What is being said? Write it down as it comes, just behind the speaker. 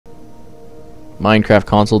Minecraft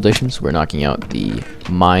console edition, so we're knocking out the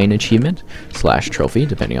mine achievement / trophy,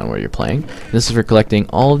 depending on where you're playing. This is for collecting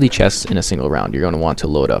all of the chests in a single round. You're going to want to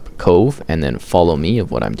load up Cove and then follow me of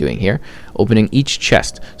what I'm doing here, opening each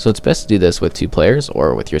chest. So it's best to do this with 2 players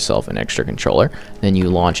or with yourself an extra controller. Then you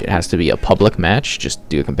launch. It has to be a public match. Just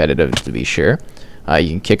do a competitive to be sure. You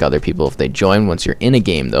can kick other people if they join. Once you're in a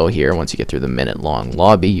game, though, here, once you get through the minute-long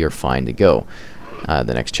lobby, you're fine to go.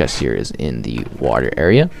 The next chest here is in the water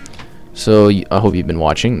area. So I hope you've been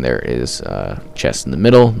watching. There is a chest in the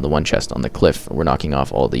middle, the one chest on the cliff. We're knocking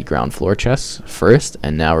off all the ground floor chests first,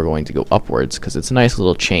 and now we're going to go upwards because it's a nice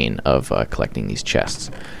little chain of collecting these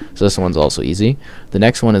chests. So this one's also easy. The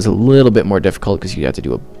next one is a little bit more difficult because you have to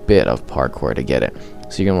do a bit of parkour to get it.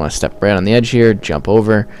 So you're going to want to step right on the edge here, jump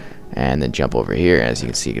over, and then jump over here. As you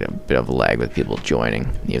can see, you get a bit of a lag with people joining.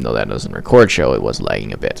 Even though that doesn't record show, it was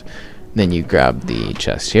lagging a bit. Then you grab the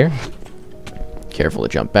chest here. Careful to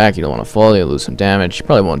jump back. You don't want to fall. You'll lose some damage. You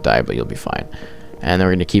probably won't die, but you'll be fine. And then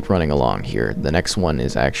we're going to keep running along here. The next one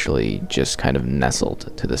is actually just kind of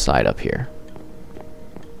nestled to the side up here.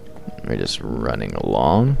 We're just running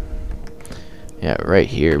along. Yeah, right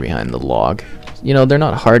here behind the log. You know, they're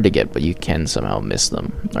not hard to get, but you can somehow miss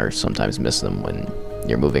them, or sometimes miss them when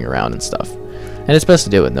you're moving around and stuff. And it's best to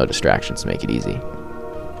do it with no distractions to make it easy.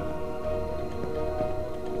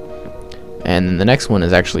 And the next one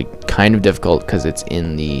is actually kind of difficult because it's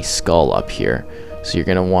in the skull up here. So you're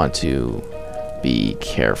going to want to be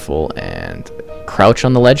careful and crouch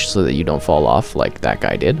on the ledge so that you don't fall off like that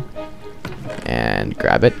guy did. And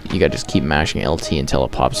grab it. You got to just keep mashing LT until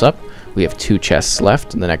it pops up. We have 2 chests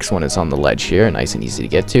left. The next one is on the ledge here, nice and easy to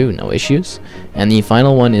get to, no issues. And the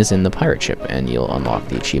final one is in the pirate ship, and you'll unlock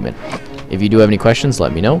the achievement. If you do have any questions,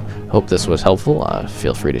 let me know. Hope this was helpful.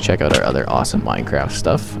 Feel free to check out our other awesome Minecraft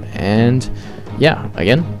stuff. And yeah,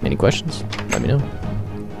 again, any questions, let me know.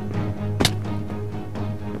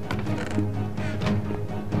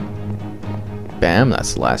 Bam,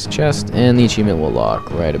 that's the last chest, and the achievement will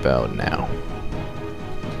lock right about now.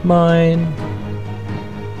 Mine.